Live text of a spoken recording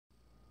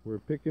We're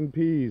picking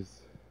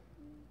peas.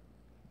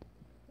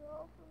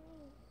 All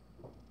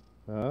for me.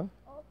 Huh?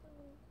 All for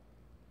me.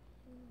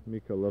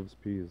 Mika loves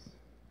peas.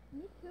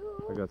 Me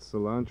too. I got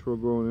cilantro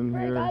growing in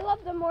Frank, here. I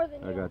love them more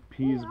than you. I got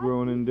peas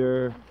growing in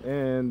there.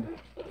 And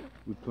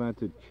we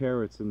planted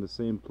carrots in the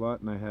same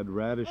plot. And I had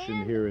radish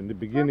in here in the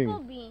beginning.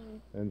 Purple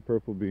beans. And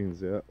purple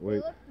beans, yeah.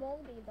 Wait. They look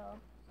moldy though.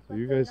 So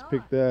you guys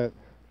picked that.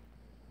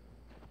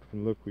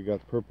 And look, we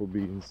got purple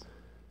beans.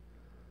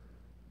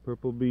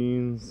 Purple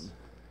beans.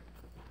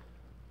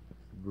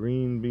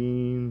 Green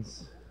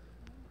beans.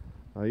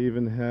 I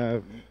even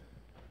have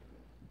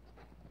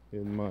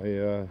in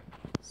my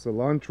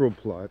cilantro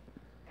plot,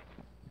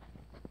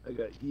 I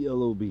got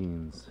yellow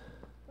beans.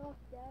 Oh,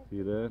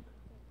 see that?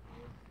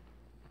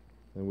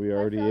 And we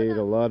already ate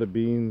a lot of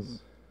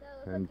beans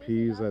and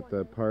peas at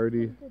the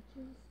party.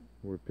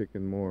 We're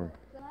picking more.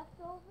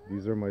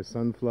 These are my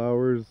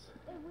sunflowers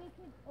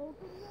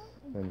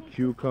and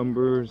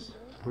cucumbers.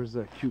 Where's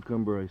that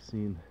cucumber I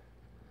seen?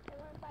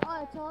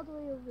 Oh, it's all the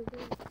way over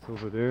there. It's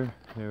over there?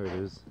 There it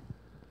is.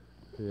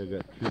 See, I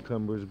got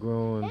cucumbers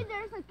growing. Hey,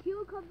 there's a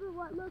cucumber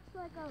what looks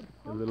like a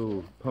pumpkin. A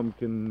little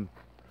pumpkin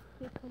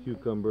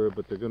cucumber,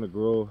 but they're gonna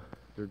grow.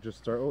 They're just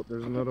start. Oh,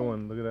 there's another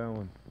one. Look at that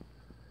one.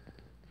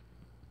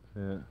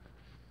 Yeah.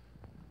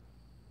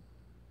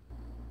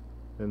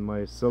 And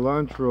my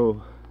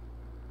cilantro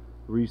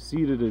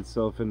reseeded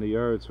itself in the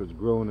yard, so it's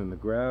growing in the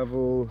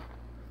gravel.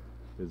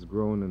 It's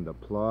growing in the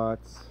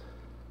plots.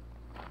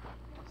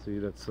 See,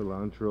 that's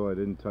cilantro. I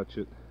didn't touch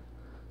it.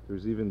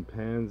 There's even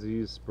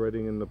pansies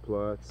spreading in the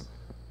plots.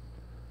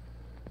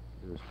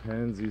 There's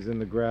pansies in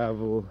the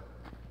gravel.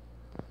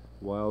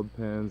 Wild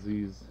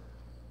pansies.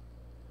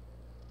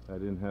 I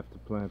didn't have to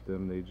plant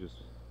them. They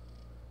just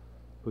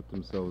put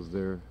themselves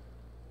there.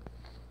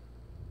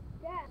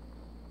 Yeah.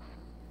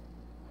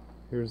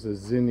 Here's a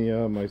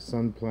zinnia my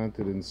son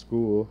planted in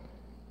school.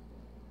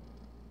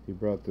 He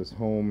brought this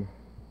home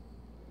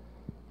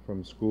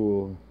from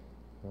school.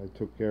 I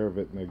took care of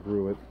it and I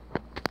grew it.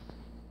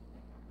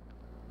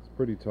 It's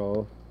pretty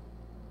tall.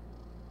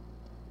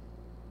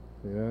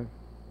 Yeah.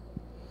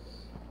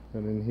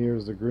 And then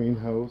here's the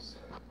greenhouse.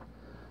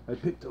 I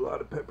picked a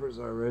lot of peppers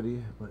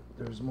already, but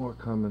there's more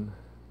coming.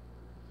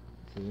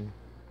 See?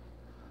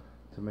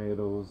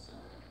 Tomatoes.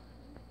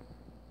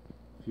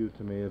 A few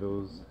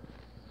tomatoes.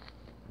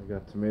 I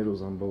got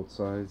tomatoes on both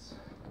sides.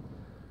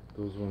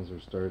 Those ones are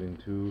starting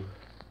too.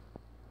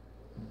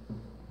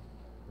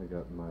 I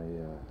got my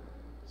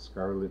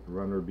scarlet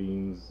runner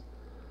beans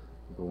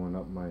going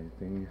up my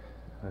thing.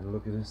 And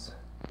look at this.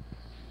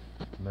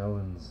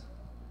 Melons.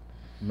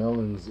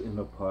 Melons in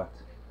a pot.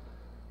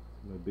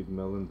 My big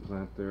melon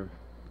plant there.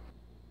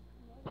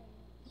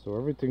 So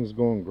everything's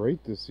going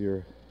great this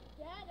year.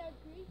 Dad, are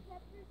green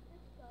peppers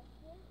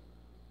disgusting?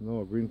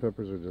 No, green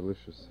peppers are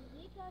delicious.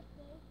 Mika says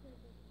they're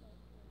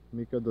disgusting.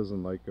 Mika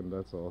doesn't like them,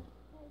 that's all.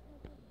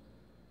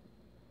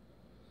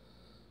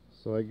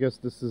 So I guess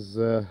this is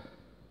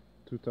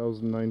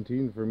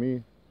 2019 for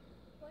me.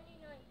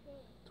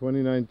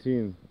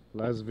 2019,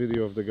 last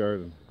video of the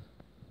garden.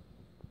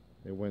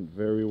 It went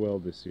very well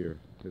this year.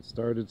 It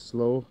started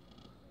slow,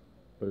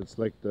 but it's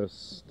like the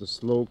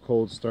slow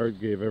cold start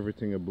gave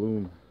everything a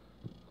bloom.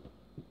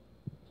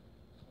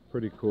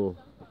 Pretty cool.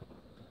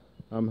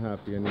 I'm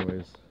happy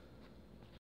anyways.